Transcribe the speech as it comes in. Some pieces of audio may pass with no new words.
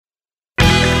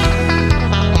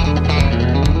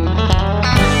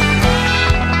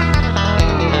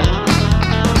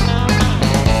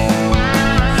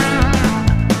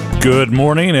Good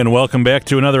morning and welcome back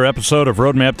to another episode of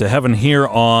Roadmap to Heaven here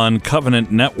on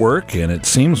Covenant Network. And it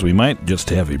seems we might just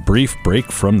have a brief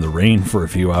break from the rain for a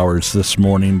few hours this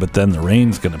morning, but then the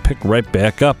rain's going to pick right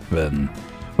back up. And,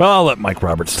 well, I'll let Mike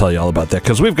Roberts tell you all about that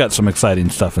because we've got some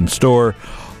exciting stuff in store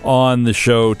on the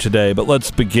show today. But let's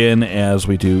begin, as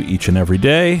we do each and every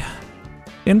day,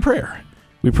 in prayer.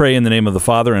 We pray in the name of the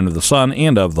Father, and of the Son,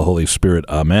 and of the Holy Spirit.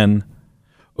 Amen.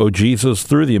 O Jesus,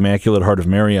 through the Immaculate Heart of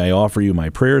Mary, I offer you my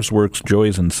prayers, works,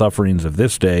 joys, and sufferings of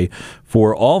this day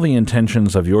for all the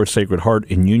intentions of your Sacred Heart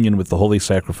in union with the holy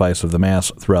sacrifice of the Mass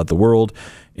throughout the world,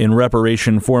 in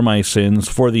reparation for my sins,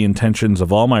 for the intentions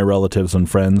of all my relatives and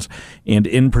friends, and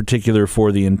in particular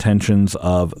for the intentions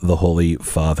of the Holy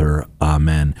Father.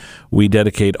 Amen. We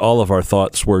dedicate all of our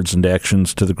thoughts, words, and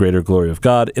actions to the greater glory of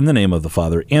God, in the name of the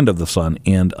Father, and of the Son,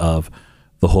 and of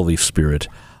the Holy Spirit.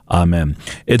 Amen.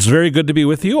 It's very good to be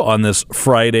with you on this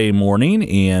Friday morning,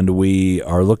 and we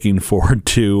are looking forward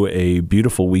to a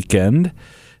beautiful weekend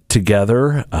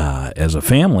together as a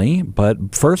family.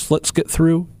 But first, let's get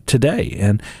through today.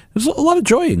 And there's a lot of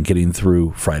joy in getting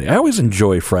through Friday. I always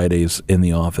enjoy Fridays in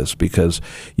the office because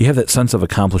you have that sense of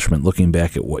accomplishment looking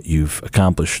back at what you've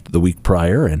accomplished the week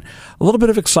prior and a little bit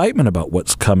of excitement about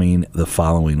what's coming the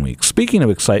following week. Speaking of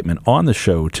excitement, on the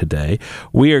show today,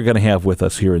 we are going to have with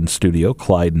us here in studio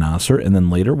Clyde Nasser, and then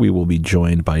later we will be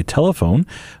joined by telephone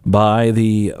by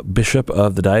the Bishop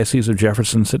of the Diocese of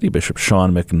Jefferson City, Bishop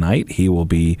Sean McKnight. He will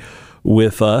be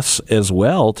with us as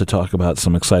well to talk about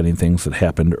some exciting things that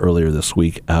happened earlier this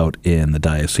week out in the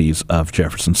Diocese of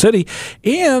Jefferson City,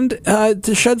 and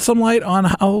to shed some light on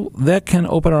how that can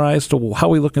open our eyes to how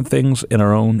we look at things in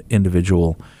our own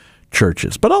individual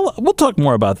churches. But we'll talk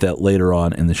more about that later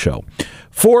on in the show.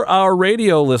 For our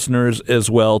radio listeners as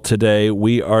well today,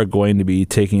 we are going to be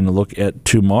taking a look at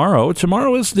tomorrow.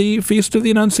 Tomorrow is the Feast of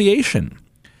the Annunciation.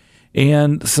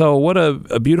 And so what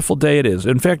a beautiful day it is.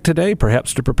 In fact, today,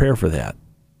 perhaps to prepare for that,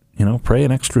 pray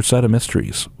an extra set of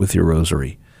mysteries with your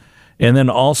rosary. And then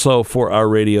also for our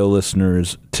radio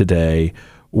listeners today,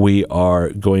 we are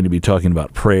going to be talking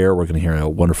about prayer. We're going to hear a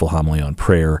wonderful homily on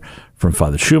prayer from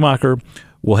Father Schumacher.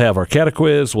 We'll have our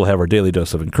catequiz. We'll have our daily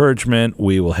dose of encouragement.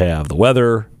 We will have the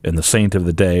weather and the saint of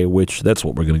the day, which that's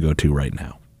what we're going to go to right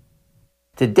now.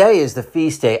 Today is the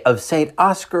feast day of St.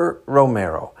 Oscar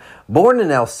Romero. Born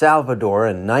in El Salvador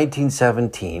in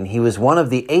 1917, he was one of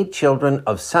the 8 children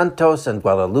of Santos and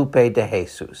Guadalupe de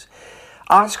Jesus.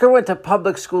 Oscar went to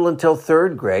public school until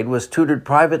 3rd grade, was tutored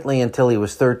privately until he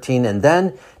was 13, and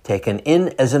then taken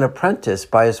in as an apprentice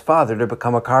by his father to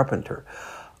become a carpenter.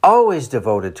 Always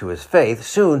devoted to his faith,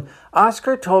 soon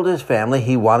Oscar told his family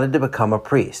he wanted to become a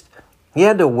priest. He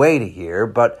had to wait a year,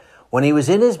 but when he was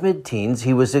in his mid-teens,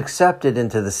 he was accepted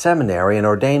into the seminary and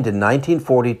ordained in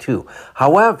 1942.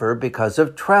 However, because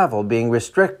of travel being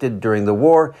restricted during the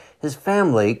war, his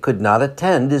family could not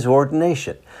attend his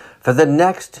ordination. For the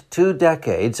next 2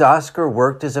 decades, Oscar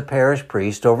worked as a parish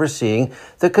priest, overseeing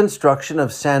the construction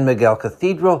of San Miguel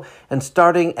Cathedral and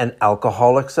starting an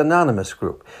Alcoholics Anonymous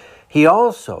group. He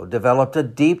also developed a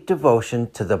deep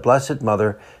devotion to the Blessed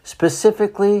Mother,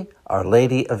 specifically Our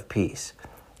Lady of Peace.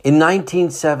 In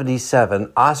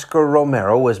 1977, Oscar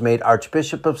Romero was made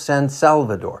Archbishop of San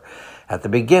Salvador at the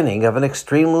beginning of an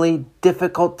extremely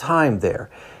difficult time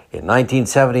there. In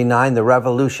 1979, the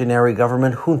revolutionary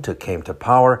government junta came to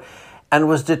power and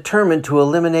was determined to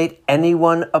eliminate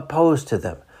anyone opposed to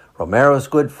them. Romero's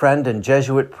good friend and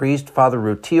Jesuit priest, Father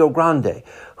Rutilio Grande,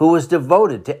 who was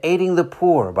devoted to aiding the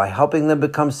poor by helping them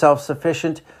become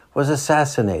self-sufficient, was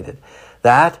assassinated.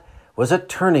 That was a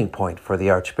turning point for the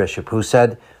Archbishop, who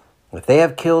said, "If they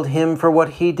have killed him for what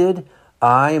he did,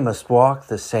 I must walk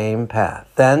the same path."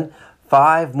 Then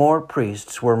 5 more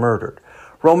priests were murdered.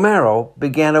 Romero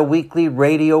began a weekly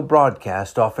radio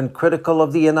broadcast, often critical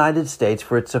of the United States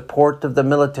for its support of the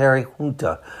military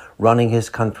junta running his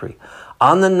country.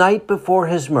 On the night before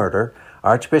his murder,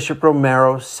 Archbishop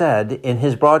Romero said in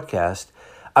his broadcast,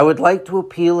 "I would like to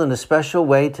appeal in a special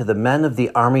way to the men of the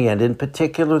Army and in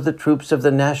particular the troops of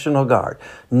the National Guard.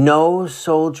 No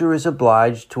soldier is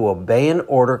obliged to obey an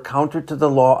order counter to the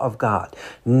law of God.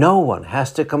 No one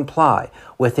has to comply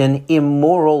with an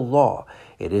immoral law.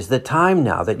 It is the time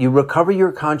now that you recover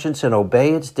your conscience and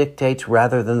obey its dictates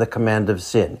rather than the command of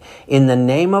sin. In the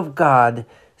name of God,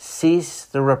 cease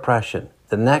the repression."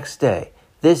 The next day,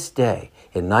 this day,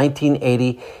 in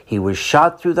 1980, he was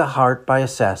shot through the heart by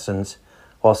assassins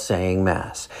while saying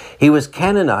Mass. He was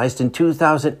canonized in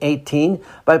 2018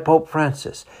 by Pope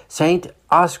Francis. St.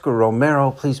 Oscar Romero,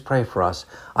 please pray for us.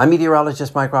 I'm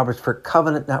meteorologist Mike Roberts for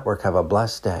Covenant Network. Have a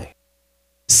blessed day.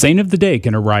 Saint of the Day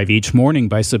can arrive each morning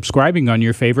by subscribing on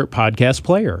your favorite podcast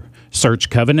player. Search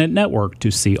Covenant Network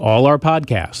to see all our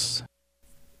podcasts.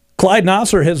 Clyde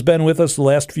Nasser has been with us the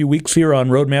last few weeks here on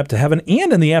Roadmap to Heaven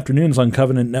and in the afternoons on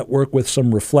Covenant Network with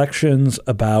some reflections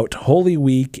about Holy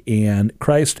Week and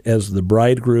Christ as the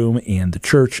bridegroom and the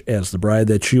church as the bride.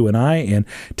 That's you and I. And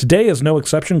today is no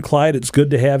exception. Clyde, it's good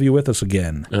to have you with us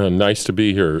again. Nice to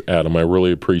be here, Adam. I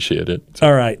really appreciate it.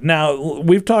 All right. Now,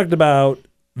 we've talked about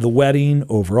the wedding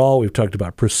overall. We've talked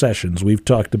about processions. We've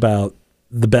talked about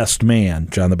the best man,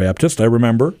 John the Baptist. I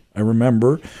remember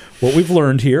what we've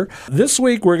learned here. This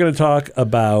week, we're going to talk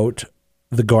about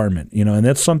the garment, and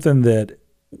that's something that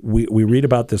we read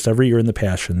about this every year in the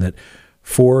Passion, that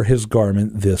for his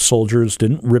garment, the soldiers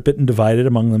didn't rip it and divide it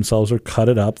among themselves or cut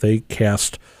it up. They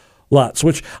cast lots,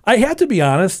 which I have to be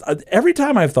honest, every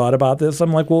time I've thought about this,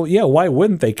 I'm like, well, yeah, why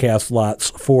wouldn't they cast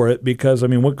lots for it? Because,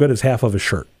 what good is half of a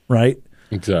shirt, right?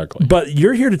 Exactly. But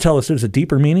you're here to tell us there's a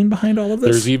deeper meaning behind all of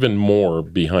this? There's even more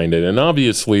behind it. And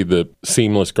obviously the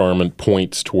seamless garment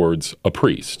points towards a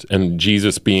priest. And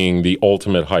Jesus being the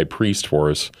ultimate high priest for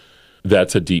us,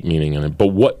 that's a deep meaning in it.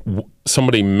 But what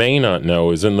somebody may not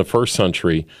know is in the first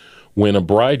century, when a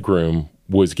bridegroom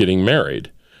was getting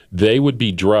married, they would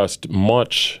be dressed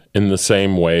much in the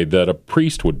same way that a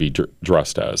priest would be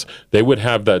dressed as. They would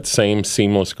have that same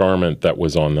seamless garment that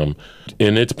was on them.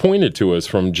 And it's pointed to us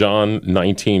from John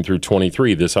 19 through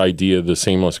 23, this idea of the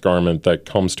seamless garment that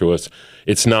comes to us.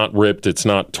 It's not ripped, it's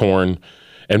not torn.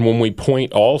 And when we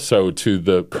point also to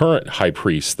the current high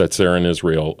priest that's there in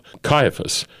Israel,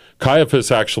 Caiaphas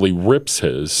actually rips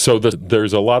his. So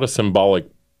there's a lot of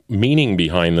symbolic meaning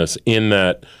behind this in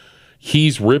that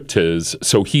he's ripped his,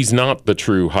 so he's not the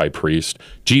true high priest.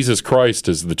 Jesus Christ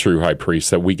is the true high priest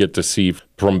that we get to see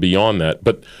from beyond that.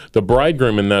 But the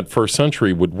bridegroom in that first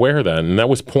century would wear that, and that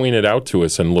was pointed out to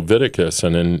us in Leviticus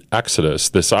and in Exodus,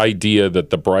 this idea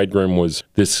that the bridegroom was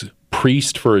this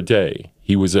priest for a day.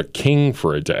 He was a king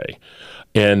for a day.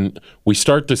 And we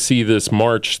start to see this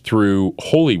march through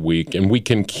Holy Week, and we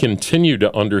can continue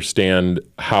to understand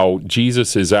how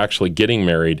Jesus is actually getting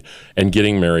married and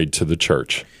getting married to the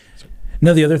church.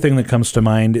 Now, the other thing that comes to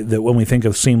mind that when we think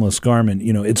of seamless garment,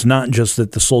 it's not just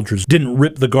that the soldiers didn't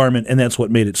rip the garment and that's what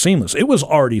made it seamless. It was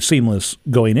already seamless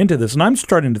going into this. And I'm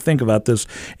starting to think about this.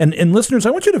 And listeners,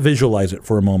 I want you to visualize it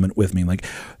for a moment with me. Like,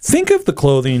 think of the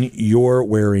clothing you're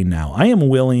wearing now. I am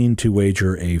willing to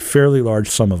wager a fairly large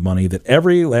sum of money that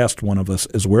every last one of us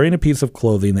is wearing a piece of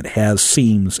clothing that has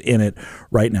seams in it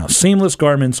right now. Seamless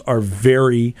garments are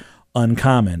very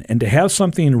uncommon. And to have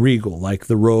something regal like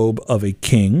the robe of a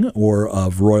king or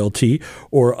of royalty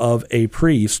or of a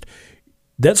priest,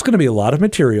 that's going to be a lot of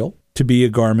material to be a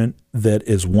garment that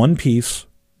is one piece,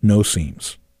 no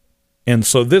seams. And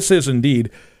so this is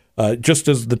indeed, just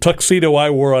as the tuxedo I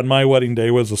wore on my wedding day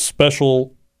was a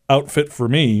special outfit for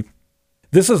me,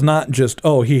 this is not just,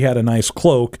 he had a nice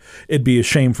cloak. It'd be a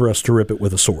shame for us to rip it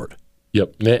with a sword.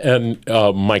 Yep. And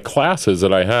my classes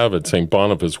that I have at St.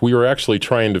 Boniface, we were actually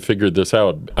trying to figure this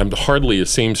out. I'm hardly a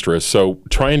seamstress, so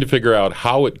trying to figure out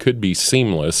how it could be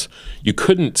seamless. You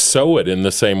couldn't sew it in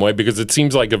the same way because it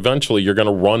seems like eventually you're going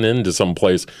to run into some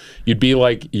place. You'd be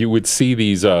like, you would see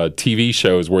these TV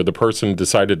shows where the person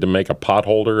decided to make a pot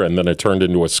holder and then it turned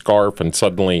into a scarf and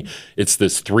suddenly it's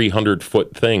this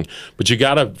 300-foot thing. But you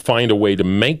got to find a way to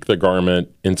make the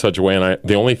garment in such a way. And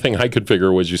the only thing I could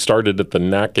figure was you started at the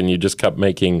neck and you just kept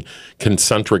making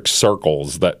concentric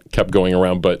circles that kept going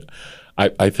around. But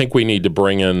I think we need to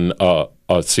bring in a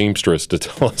seamstress to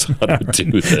tell us how to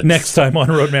do this. Next time on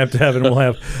Roadmap to Heaven, we'll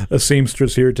have a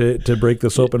seamstress here to break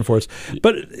this open for us.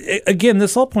 But again,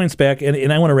 this all points back,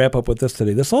 and I want to wrap up with this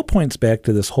today. This all points back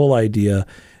to this whole idea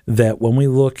that when we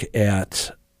look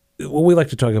at, well, we like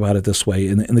to talk about it this way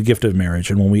in the gift of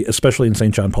marriage, and when we, especially in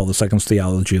St. John Paul II's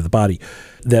theology of the body,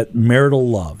 that marital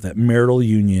love, that marital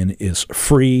union is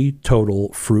free,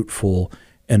 total, fruitful,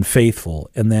 and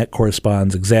faithful, and that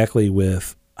corresponds exactly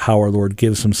with how our Lord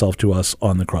gives himself to us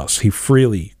on the cross. He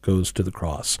freely goes to the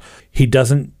cross. He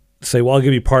doesn't say, well, I'll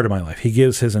give you part of my life. He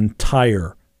gives his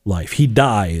entire life. He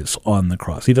dies on the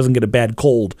cross. He doesn't get a bad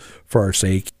cold for our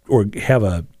sake or have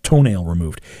a toenail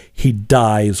removed. He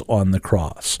dies on the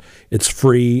cross. It's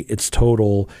free. It's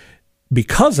total.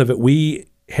 Because of it, we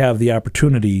have the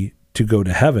opportunity to go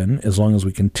to heaven as long as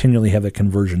we continually have that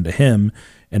conversion to him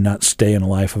and not stay in a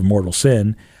life of mortal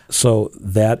sin. So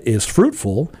that is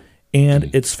fruitful.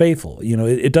 And it's faithful.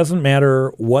 It doesn't matter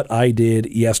what I did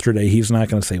yesterday. He's not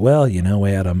going to say, well,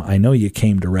 Adam, I know you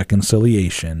came to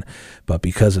reconciliation, but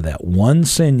because of that one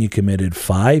sin you committed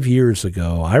 5 years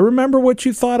ago, I remember what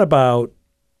you thought about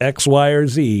X, Y, or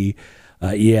Z.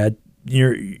 We're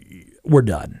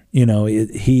done.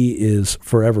 He is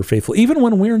forever faithful, even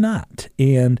when we're not.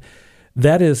 And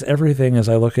that is everything as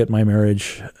I look at my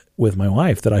marriage with my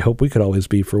wife that I hope we could always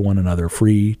be for one another,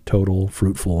 free, total,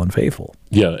 fruitful, and faithful.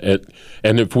 Yeah,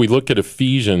 and if we look at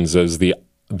Ephesians as the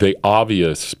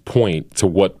obvious point to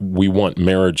what we want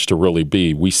marriage to really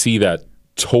be, we see that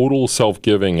total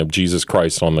self-giving of Jesus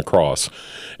Christ on the cross.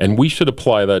 And we should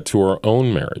apply that to our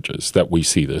own marriages, that we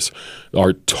see this.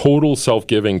 Our total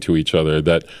self-giving to each other,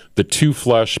 that the two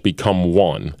flesh become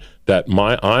one, that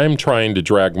I'm trying to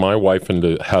drag my wife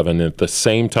into heaven at the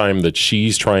same time that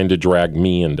she's trying to drag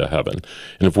me into heaven.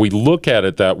 And if we look at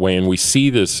it that way and we see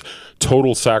this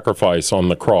total sacrifice on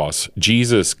the cross,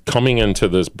 Jesus coming into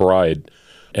this bride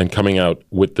and coming out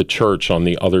with the church on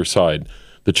the other side,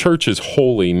 the church is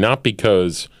holy not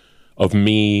because of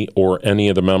me or any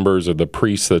of the members or the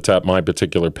priests that's at my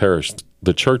particular parish.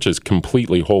 The church is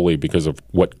completely holy because of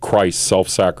what Christ's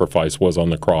self-sacrifice was on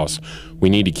the cross.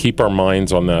 We need to keep our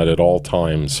minds on that at all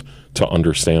times to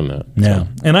understand that. Yeah,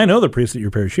 and I know the priest at your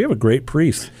parish. You have a great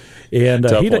priest, and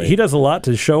he does a lot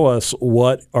to show us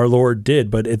what our Lord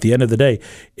did. But at the end of the day,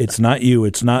 it's not you,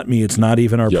 it's not me, it's not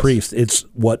even our priest. It's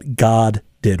what God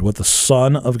did, what the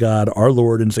Son of God, our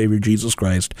Lord and Savior Jesus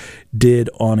Christ, did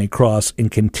on a cross and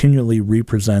continually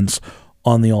represents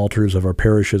on the altars of our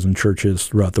parishes and churches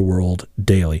throughout the world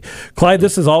daily. Clyde,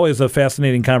 this is always a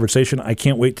fascinating conversation. I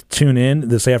can't wait to tune in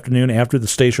this afternoon after the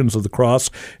Stations of the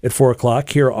Cross at 4 o'clock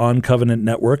here on Covenant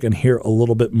Network and hear a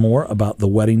little bit more about the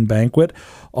wedding banquet.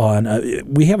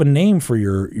 We have a name for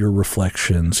your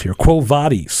reflections here, Quo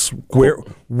Vadis.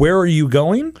 Where are you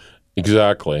going?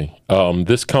 Exactly.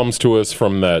 This comes to us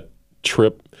from that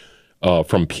trip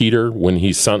from Peter when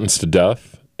he's sentenced to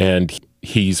death, and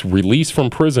he's released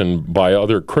from prison by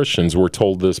other Christians. We're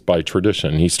told this by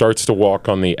tradition. He starts to walk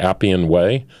on the Appian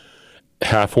Way.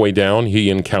 Halfway down, he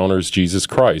encounters Jesus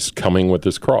Christ coming with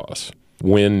his cross.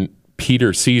 When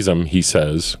Peter sees him, he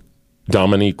says,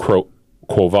 Domini Quo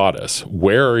Vadis,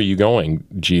 where are you going,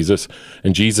 Jesus?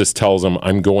 And Jesus tells him,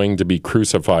 I'm going to be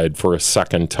crucified for a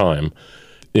second time.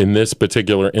 In this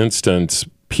particular instance,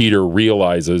 Peter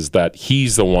realizes that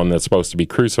he's the one that's supposed to be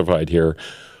crucified here,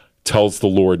 tells the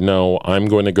Lord, no, I'm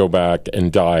going to go back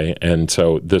and die. And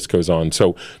so this goes on.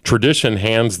 So tradition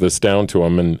hands this down to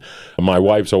him. And my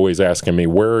wife's always asking me,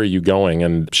 where are you going?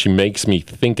 And she makes me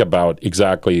think about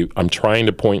exactly, I'm trying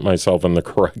to point myself in the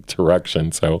correct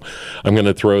direction. So I'm going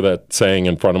to throw that saying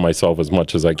in front of myself as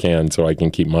much as I can so I can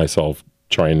keep myself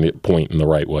trying to point in the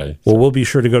right way. Well, we'll be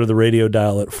sure to go to the radio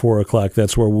dial at 4 o'clock.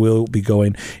 That's where we'll be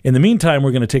going. In the meantime,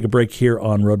 we're going to take a break here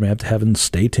on Roadmap to Heaven.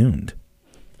 Stay tuned.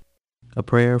 A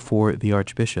prayer for the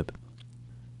Archbishop.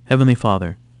 Heavenly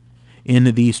Father, in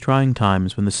these trying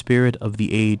times when the spirit of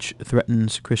the age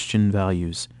threatens Christian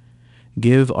values,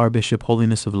 give our bishop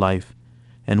holiness of life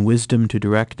and wisdom to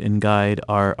direct and guide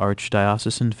our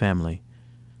archdiocesan family,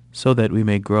 so that we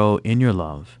may grow in your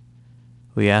love.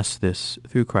 We ask this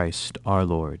through Christ our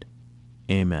Lord.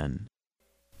 Amen.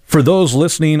 For those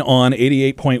listening on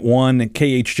 88.1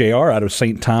 KHJR out of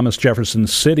St. Thomas, Jefferson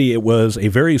City, it was a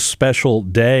very special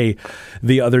day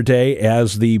the other day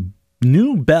as the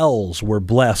new bells were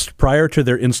blessed prior to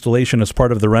their installation as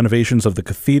part of the renovations of the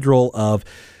Cathedral of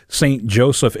St.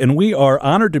 Joseph. And we are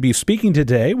honored to be speaking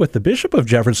today with the Bishop of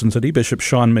Jefferson City, Bishop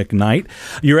Sean McKnight.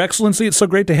 Your Excellency, it's so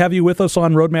great to have you with us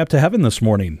on Roadmap to Heaven this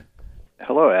morning.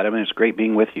 Hello, Adam, and it's great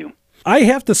being with you. I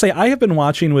have to say, I have been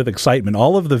watching with excitement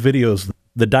all of the videos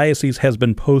the diocese has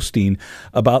been posting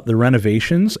about the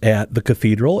renovations at the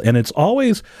cathedral, and it's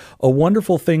always a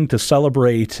wonderful thing to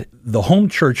celebrate the home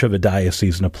church of a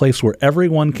diocese and a place where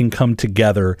everyone can come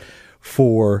together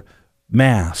for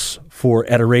Mass, for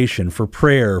adoration, for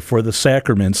prayer, for the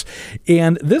sacraments.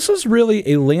 And this is really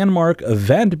a landmark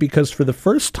event because for the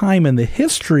first time in the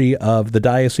history of the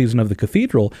diocese and of the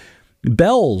cathedral,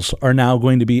 bells are now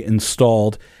going to be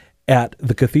installed at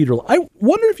the cathedral. I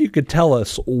wonder if you could tell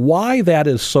us why that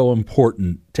is so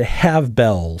important to have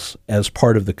bells as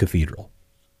part of the cathedral.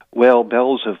 Well,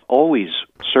 bells have always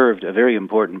served a very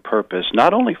important purpose,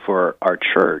 not only for our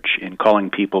church in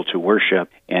calling people to worship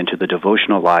and to the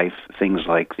devotional life, things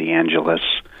like the Angelus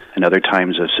and other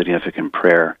times of significant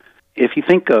prayer. If you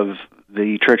think of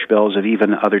the church bells of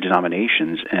even other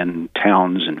denominations and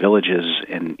towns and villages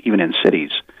and even in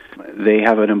cities, they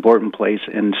have an important place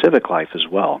in civic life as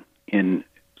well, in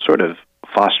sort of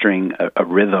fostering a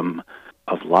rhythm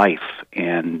of life.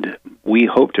 And we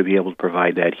hope to be able to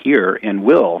provide that here and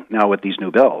will now with these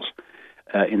new bells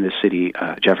in the city,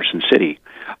 Jefferson City.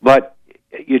 But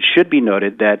it should be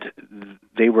noted that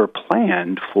they were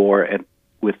planned for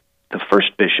with the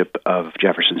first bishop of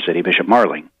Jefferson City, Bishop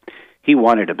Marling. He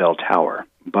wanted a bell tower,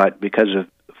 but because of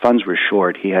funds were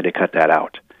short, he had to cut that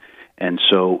out. And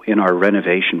so in our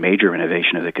major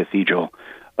renovation of the cathedral,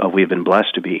 we've been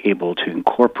blessed to be able to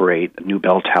incorporate new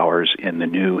bell towers in the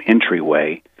new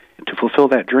entryway to fulfill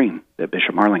that dream that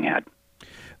Bishop Marling had.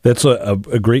 That's a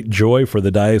great joy for the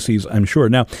diocese, I'm sure.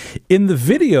 Now, in the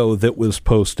video that was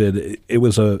posted, it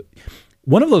was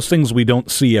one of those things we don't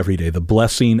see every day, the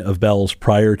blessing of bells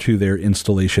prior to their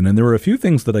installation. And there were a few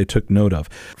things that I took note of.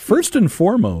 First and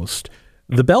foremost,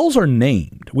 the bells are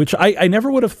named, which I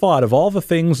never would have thought of all the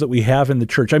things that we have in the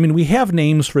church. I mean, we have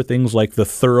names for things like the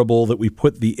thurible that we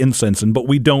put the incense in, but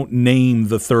we don't name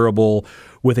the thurible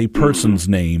with a person's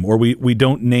name, or we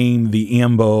don't name the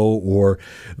ambo or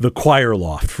the choir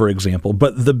loft, for example.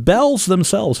 But the bells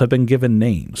themselves have been given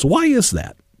names. Why is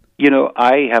that?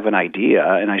 I have an idea,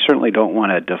 and I certainly don't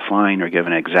want to define or give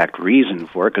an exact reason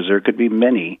for it, because there could be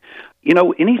many.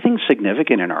 Anything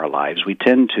significant in our lives, we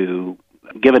tend to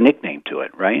give a nickname to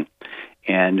it, right?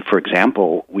 And, for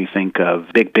example, we think of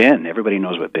Big Ben. Everybody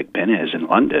knows what Big Ben is in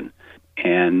London.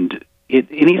 And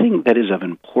anything that is of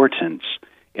importance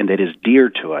and that is dear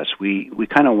to us, we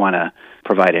kind of want to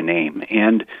provide a name.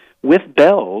 And with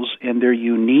bells and their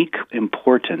unique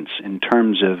importance in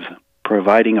terms of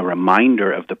providing a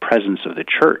reminder of the presence of the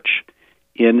church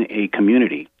in a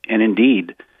community, and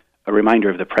indeed a reminder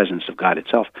of the presence of God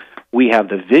itself, we have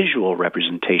the visual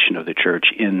representation of the church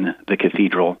in the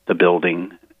cathedral, the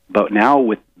building. But now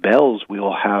with bells, we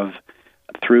will have,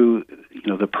 through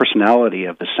the personality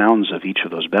of the sounds of each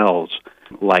of those bells,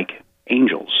 like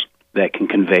angels that can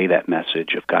convey that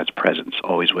message of God's presence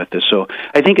always with us. So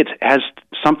I think it has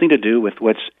something to do with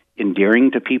what's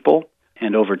endearing to people.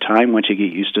 And over time, once you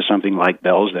get used to something like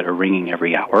bells that are ringing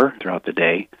every hour throughout the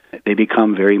day, they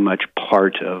become very much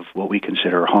part of what we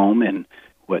consider home and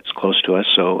what's close to us.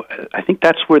 So I think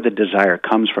that's where the desire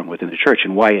comes from within the church,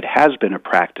 and why it has been a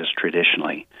practice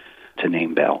traditionally to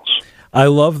name bells. I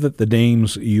love that the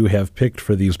names you have picked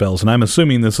for these bells, and I'm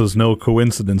assuming this is no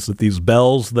coincidence, that these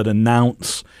bells that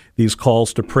announce these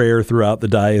calls to prayer throughout the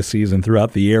diocese and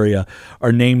throughout the area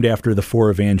are named after the four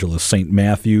evangelists, St.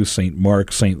 Matthew, St.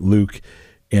 Mark, St. Luke,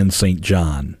 and St.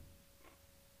 John.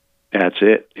 That's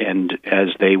it. And as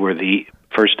they were the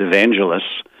first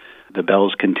evangelists, the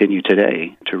bells continue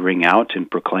today to ring out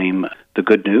and proclaim the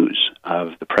good news of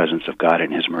the presence of God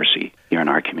and His mercy here in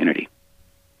our community.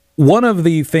 One of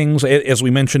the things, as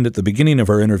we mentioned at the beginning of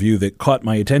our interview, that caught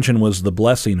my attention was the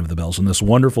blessing of the bells, and this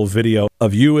wonderful video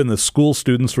of you and the school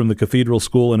students from the Cathedral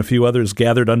School and a few others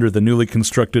gathered under the newly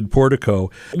constructed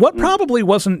portico. What probably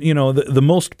wasn't, the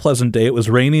most pleasant day. It was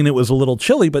raining, it was a little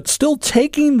chilly, but still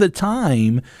taking the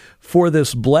time for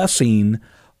this blessing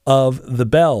of the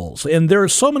bells. And there are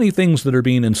so many things that are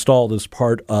being installed as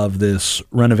part of this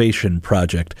renovation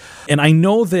project. And I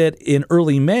know that in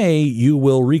early May, you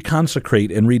will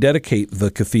reconsecrate and rededicate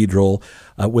the cathedral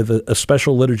with a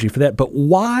special liturgy for that. But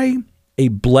why a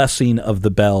blessing of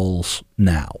the bells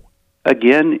now?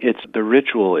 Again, the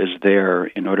ritual is there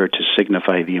in order to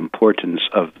signify the importance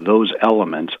of those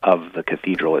elements of the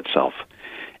cathedral itself.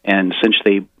 And since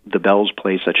the bells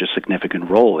play such a significant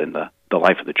role in the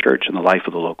life of the church and the life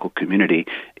of the local community,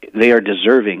 they are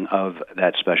deserving of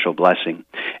that special blessing.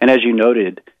 And as you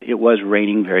noted, it was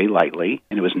raining very lightly,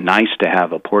 and it was nice to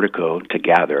have a portico to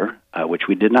gather, which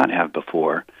we did not have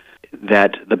before,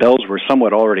 that the bells were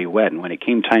somewhat already wet. And when it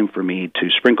came time for me to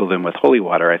sprinkle them with holy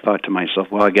water, I thought to myself,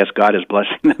 well, I guess God is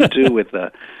blessing them too with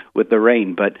the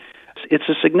rain. But it's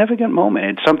a significant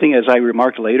moment. It's something, as I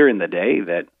remarked later in the day,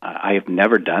 that I have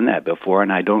never done that before,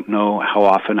 and I don't know how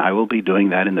often I will be doing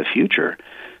that in the future,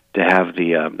 to have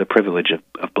the privilege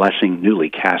of blessing newly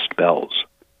cast bells.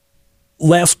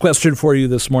 Last question for you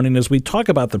this morning as we talk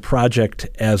about the project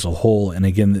as a whole. And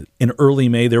again, in early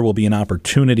May, there will be an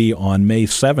opportunity on May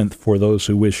 7th for those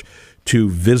who wish to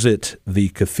visit the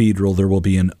cathedral. There will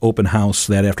be an open house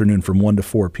that afternoon from 1 to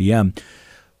 4 p.m.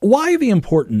 Why the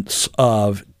importance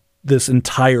of this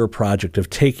entire project of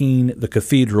taking the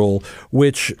cathedral,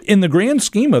 which in the grand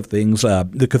scheme of things,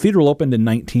 the cathedral opened in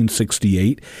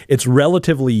 1968. It's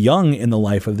relatively young in the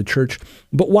life of the church,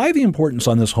 but why the importance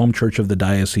on this home church of the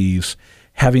diocese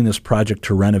having this project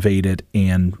to renovate it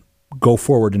and go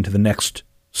forward into the next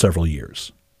several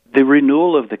years? The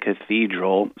renewal of the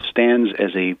cathedral stands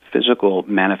as a physical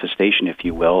manifestation, if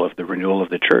you will, of the renewal of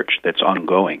the church that's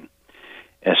ongoing,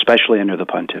 especially under the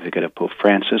pontificate of Pope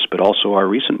Francis, but also our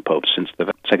recent popes since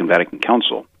the Second Vatican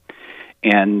Council.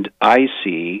 And I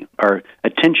see our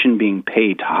attention being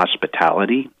paid to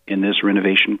hospitality in this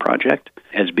renovation project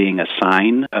as being a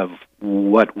sign of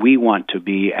what we want to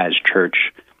be as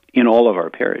church in all of our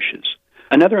parishes.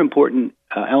 Another important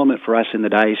element for us in the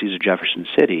Diocese of Jefferson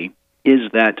City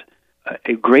is that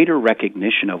a greater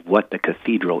recognition of what the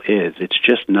cathedral is. It's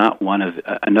just not one of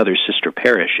another sister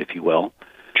parish, if you will,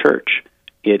 church.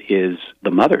 It is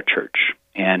the mother church,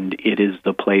 and it is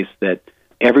the place that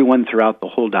everyone throughout the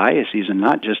whole diocese, and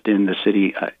not just in the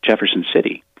city, Jefferson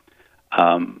City,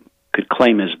 could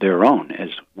claim as their own, as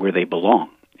where they belong.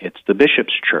 It's the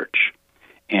bishop's church.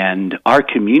 And our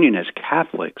communion as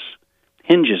Catholics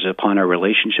hinges upon our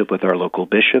relationship with our local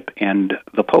bishop and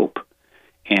the Pope.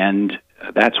 And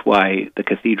that's why the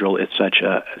cathedral is such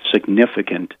a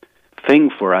significant thing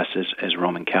for us as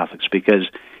Roman Catholics, because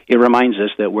it reminds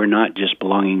us that we're not just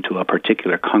belonging to a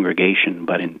particular congregation,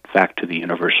 but in fact to the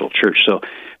universal church. So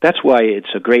that's why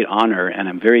it's a great honor, and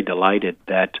I'm very delighted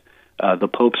that the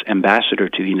Pope's ambassador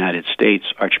to the United States,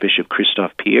 Archbishop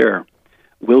Christophe Pierre,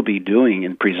 will be doing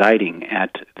and presiding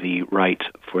at the rite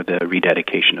for the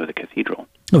rededication of the cathedral.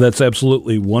 Oh, that's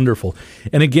absolutely wonderful.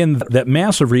 And again, that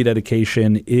Mass of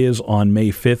rededication is on May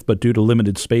 5th, but due to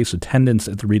limited space, attendance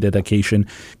at the rededication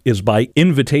is by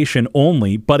invitation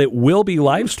only, but it will be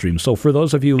live streamed. So for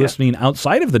those of you listening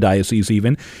outside of the diocese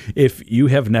even, if you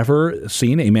have never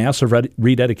seen a Mass of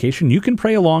rededication, you can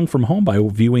pray along from home by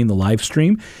viewing the live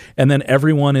stream. And then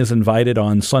everyone is invited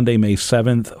on Sunday, May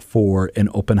 7th for an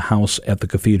open house at the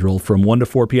cathedral from 1 to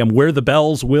 4 p.m., where the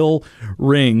bells will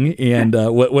ring. And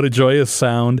what a joyous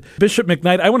sound. Bishop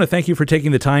McKnight, I want to thank you for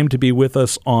taking the time to be with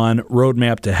us on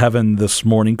Roadmap to Heaven this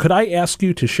morning. Could I ask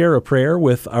you to share a prayer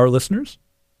with our listeners?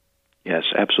 Yes,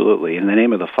 absolutely. In the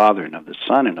name of the Father, and of the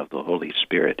Son, and of the Holy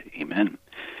Spirit. Amen.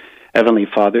 Heavenly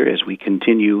Father, as we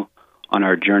continue on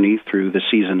our journey through the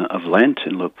season of Lent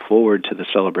and look forward to the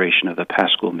celebration of the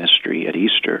Paschal Mystery at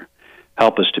Easter,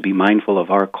 help us to be mindful of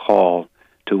our call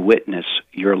to witness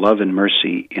your love and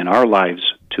mercy in our lives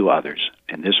to others.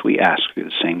 And this we ask through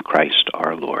the same Christ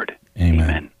our Lord.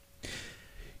 Amen.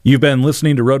 You've been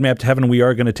listening to Roadmap to Heaven. We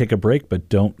are going to take a break, but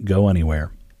don't go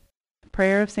anywhere.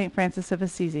 Prayer of St. Francis of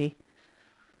Assisi.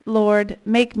 Lord,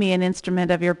 make me an instrument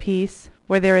of your peace.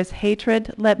 Where there is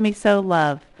hatred, let me sow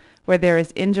love. Where there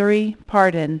is injury,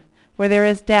 pardon. Where there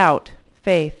is doubt,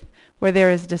 faith. Where there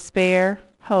is despair,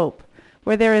 hope.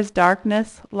 Where there is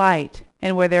darkness, light.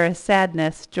 And where there is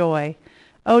sadness, joy.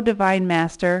 O Divine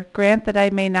Master, grant that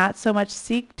I may not so much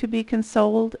seek to be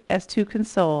consoled as to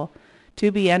console,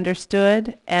 to be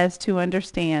understood as to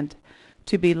understand,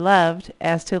 to be loved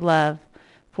as to love.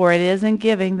 For it is in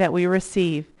giving that we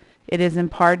receive, it is in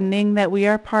pardoning that we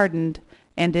are pardoned,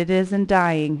 and it is in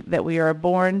dying that we are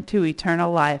born to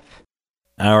eternal life.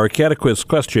 Our catechist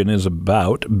question is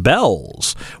about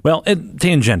bells. Well,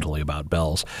 tangentially about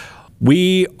bells.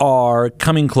 We are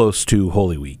coming close to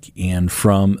Holy Week, and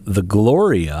from the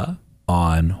Gloria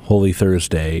on Holy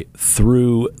Thursday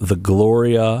through the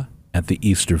Gloria at the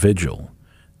Easter Vigil,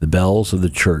 the bells of the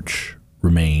church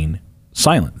remain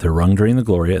silent. They're rung during the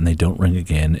Gloria, and they don't ring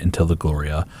again until the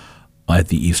Gloria at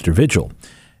the Easter Vigil.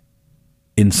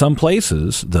 In some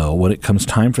places, though, when it comes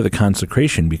time for the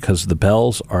consecration, because the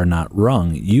bells are not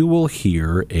rung, you will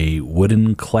hear a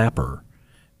wooden clapper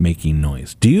making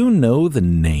noise. Do you know the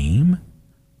name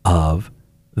of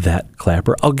that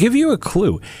clapper? I'll give you a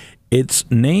clue. Its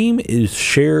name is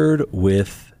shared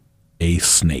with a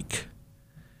snake.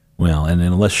 Well, and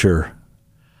unless you're,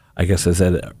 I guess, is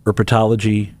that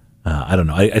herpetology? I don't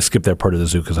know. I skipped that part of the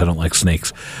zoo because I don't like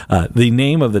snakes. The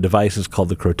name of the device is called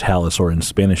the crotalus, or in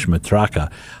Spanish,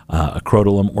 matraca, a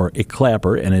crotalum or a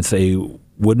clapper, and it's a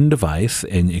wooden device,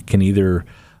 and it can either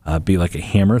be like a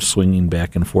hammer swinging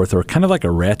back and forth, or kind of like a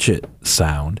ratchet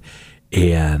sound.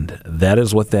 And that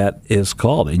is what that is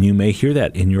called. And you may hear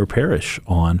that in your parish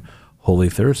on Holy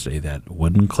Thursday, that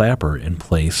wooden clapper in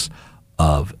place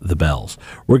of the bells.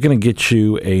 We're going to get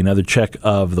you another check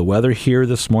of the weather here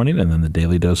this morning, and then the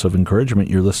daily dose of encouragement.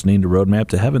 You're listening to Roadmap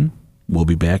to Heaven. We'll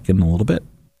be back in a little bit.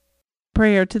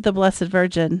 Prayer to the Blessed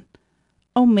Virgin.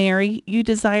 O Mary, you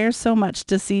desire so much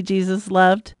to see Jesus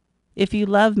loved. If you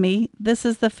love me, this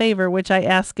is the favor which I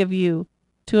ask of you,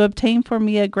 to obtain for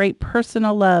me a great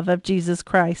personal love of Jesus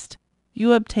Christ.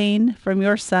 You obtain from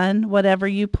your Son whatever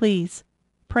you please.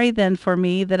 Pray then for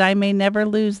me that I may never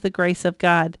lose the grace of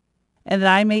God, and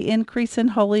that I may increase in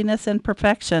holiness and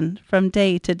perfection from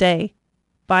day to day,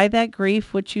 by that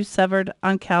grief which you suffered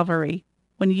on Calvary,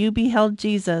 when you beheld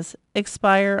Jesus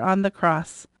expire on the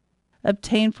cross.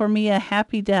 Obtain for me a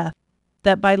happy death,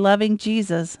 that by loving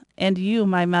Jesus and you,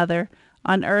 my mother,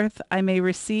 on earth I may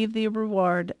receive the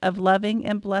reward of loving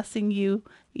and blessing you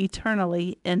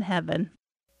eternally in heaven.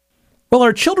 Well,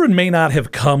 our children may not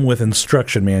have come with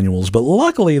instruction manuals, but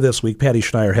luckily this week Patty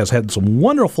Schneier has had some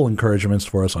wonderful encouragements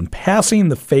for us on passing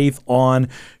the faith on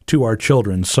to our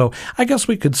children. So I guess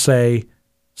we could say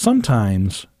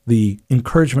sometimes the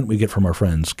encouragement we get from our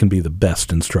friends can be the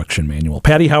best instruction manual.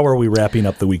 Patty, how are we wrapping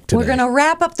up the week today? We're going to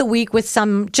wrap up the week with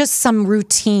some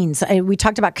routines. We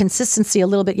talked about consistency a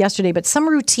little bit yesterday, but some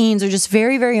routines are just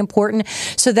very, very important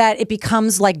so that it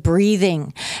becomes like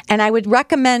breathing. And I would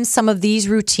recommend some of these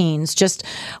routines.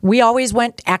 We always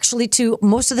went actually to,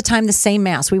 most of the time, the same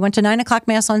Mass. We went to 9 o'clock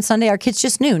Mass on Sunday. Our kids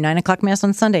just knew 9 o'clock Mass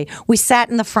on Sunday. We sat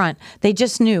in the front. They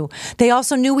just knew. They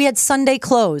also knew we had Sunday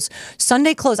clothes.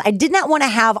 Sunday clothes. I did not want to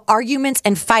have arguments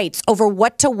and fights over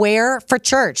what to wear for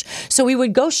church. So we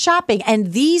would go shopping,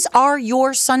 and these are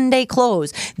your Sunday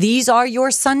clothes. These are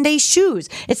your Sunday shoes.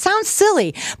 It sounds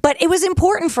silly, but it was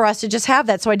important for us to just have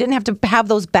that so I didn't have to have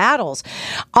those battles.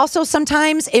 Also,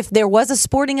 sometimes if there was a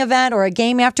sporting event or a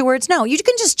game afterwards, no, you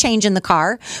can just change in the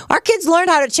car. Our kids learned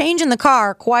how to change in the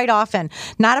car quite often.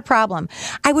 Not a problem.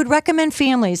 I would recommend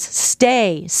families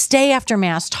stay after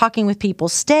Mass, talking with people.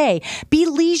 Be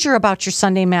leisure about your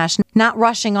Sunday Mass, not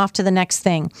rushing off to the next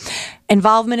thing.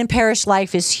 Involvement in parish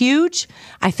life is huge.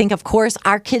 I think, of course,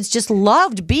 our kids just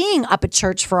loved being up at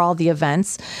church for all the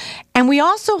events. And we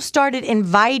also started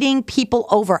inviting people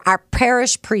over, our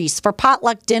parish priests, for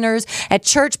potluck dinners at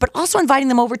church, but also inviting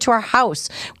them over to our house.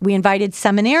 We invited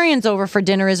seminarians over for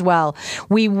dinner as well.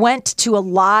 We went to a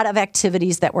lot of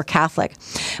activities that were Catholic.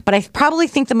 But I probably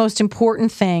think the most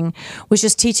important thing was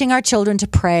just teaching our children to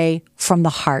pray from the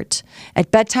heart.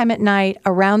 At bedtime at night,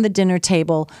 around the dinner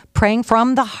table, praying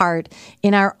from the heart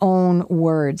in our own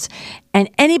words. And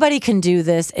anybody can do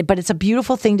this, but it's a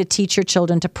beautiful thing to teach your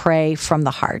children to pray from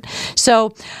the heart.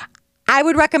 So I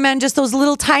would recommend just those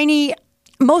little tiny,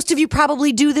 most of you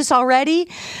probably do this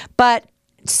already, but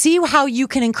see how you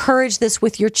can encourage this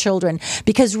with your children.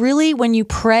 Because really, when you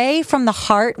pray from the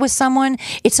heart with someone,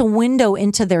 it's a window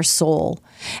into their soul.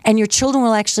 And your children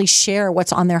will actually share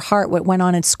what's on their heart, what went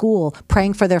on in school,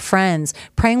 praying for their friends,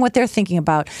 praying what they're thinking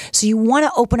about. So you want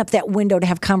to open up that window to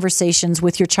have conversations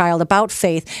with your child about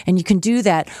faith. And you can do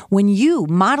that when you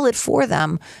model it for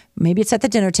them. Maybe it's at the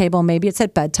dinner table, maybe it's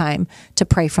at bedtime, to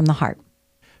pray from the heart.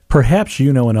 Perhaps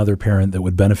you know another parent that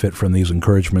would benefit from these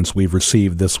encouragements we've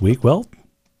received this week. Well,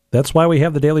 that's why we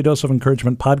have the Daily Dose of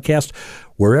Encouragement podcast,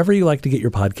 wherever you like to get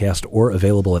your podcast, or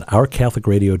available at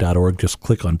ourcatholicradio.org. Just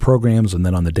click on programs and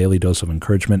then on the Daily Dose of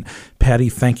Encouragement. Patty,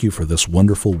 thank you for this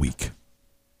wonderful week.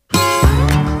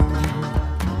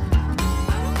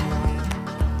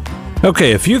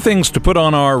 Okay, a few things to put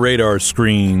on our radar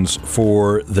screens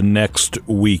for the next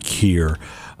week here.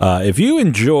 If you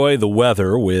enjoy the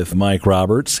weather with Mike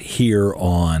Roberts here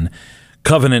on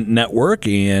Covenant Network,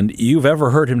 and you've ever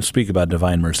heard him speak about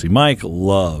Divine Mercy. Mike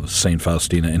loves St.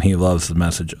 Faustina, and he loves the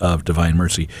message of Divine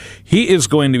Mercy. He is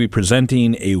going to be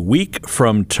presenting a week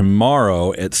from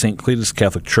tomorrow at St. Cletus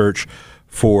Catholic Church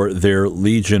for their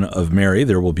Legion of Mary.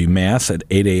 There will be Mass at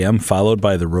 8 a.m., followed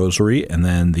by the Rosary, and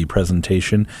then the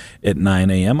presentation at 9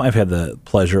 a.m. I've had the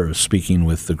pleasure of speaking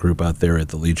with the group out there at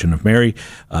the Legion of Mary.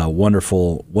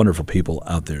 Wonderful, wonderful people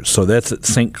out there. So that's at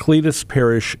St. Cletus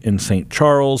Parish in St.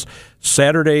 Charles,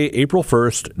 Saturday, April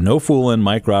 1st, no foolin',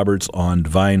 Mike Roberts on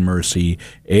Divine Mercy,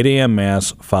 8 a.m.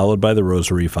 Mass, followed by the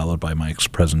Rosary, followed by Mike's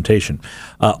presentation.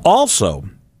 Also,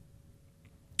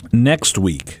 next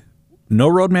week, no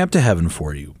roadmap to heaven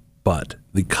for you, but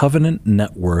the Covenant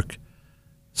Network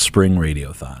Spring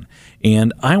Radiothon.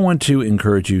 And I want to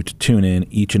encourage you to tune in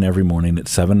each and every morning at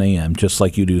 7 a.m., just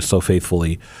like you do so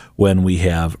faithfully when we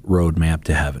have Roadmap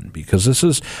to Heaven. Because this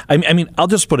is, I mean, I'll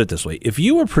just put it this way. If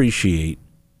you appreciate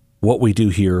what we do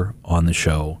here on the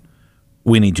show,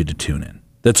 we need you to tune in.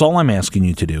 That's all I'm asking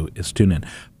you to do, is tune in.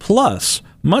 Plus,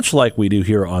 much like we do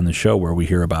here on the show, where we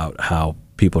hear about how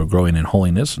people are growing in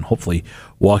holiness and hopefully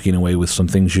walking away with some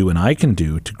things you and I can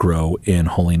do to grow in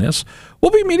holiness,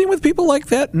 we'll be meeting with people like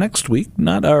that next week.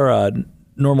 Not our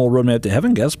normal Roadmap to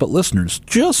Heaven guests, but listeners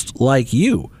just like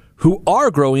you who are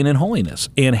growing in holiness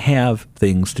and have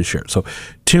things to share. So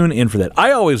tune in for that. I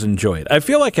always enjoy it. I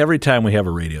feel like every time we have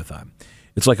a radiothon,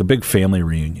 it's like a big family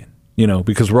reunion, you know,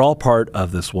 because we're all part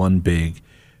of this one big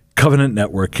Covenant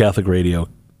Network Catholic Radio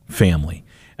family.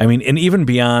 I mean, and even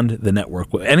beyond the network,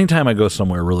 anytime I go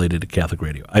somewhere related to Catholic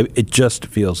Radio, it just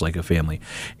feels like a family.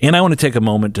 And I want to take a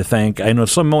moment to thank, I know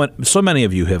so many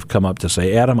of you have come up to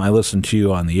say, Adam, I listen to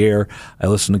you on the air. I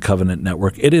listen to Covenant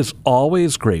Network. It is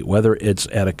always great, whether it's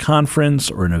at a conference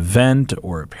or an event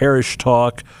or a parish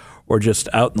talk or just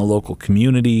out in the local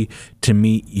community, to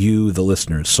meet you, the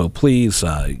listeners. So please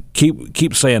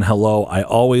keep saying hello. I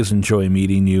always enjoy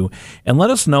meeting you. And let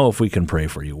us know if we can pray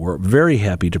for you. We're very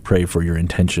happy to pray for your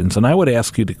intentions. And I would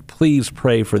ask you to please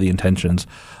pray for the intentions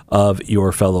of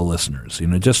your fellow listeners. You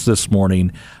know, just this morning,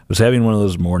 I was having one of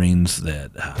those mornings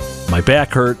that my back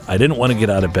hurt. I didn't want to get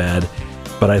out of bed.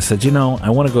 But I said, I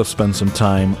want to go spend some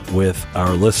time with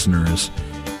our listeners,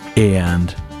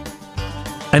 and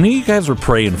I knew you guys were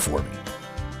praying for me.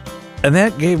 And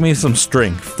that gave me some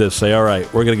strength to say, all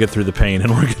right, we're going to get through the pain,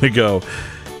 and we're going to go.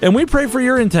 And we pray for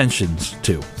your intentions,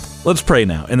 too. Let's pray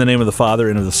now. In the name of the Father,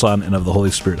 and of the Son, and of the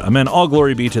Holy Spirit. Amen. All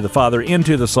glory be to the Father, and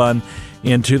to the Son,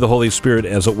 and to the Holy Spirit,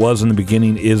 as it was in the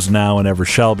beginning, is now, and ever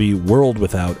shall be, world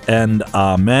without end.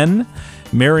 Amen.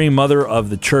 Mary, Mother of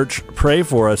the Church, pray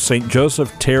for us. Saint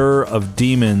Joseph, terror of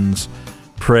demons,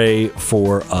 pray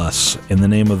for us. In the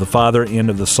name of the Father, and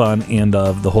of the Son, and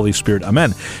of the Holy Spirit.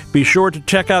 Amen. Be sure to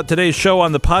check out today's show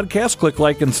on the podcast. Click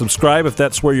like and subscribe if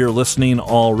that's where you're listening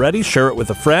already. Share it with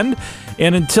a friend.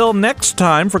 And until next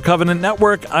time, for Covenant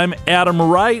Network, I'm Adam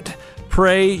Wright.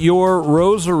 Pray your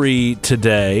rosary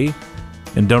today.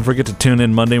 And don't forget to tune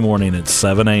in Monday morning at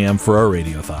 7 a.m. for our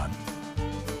radiothon.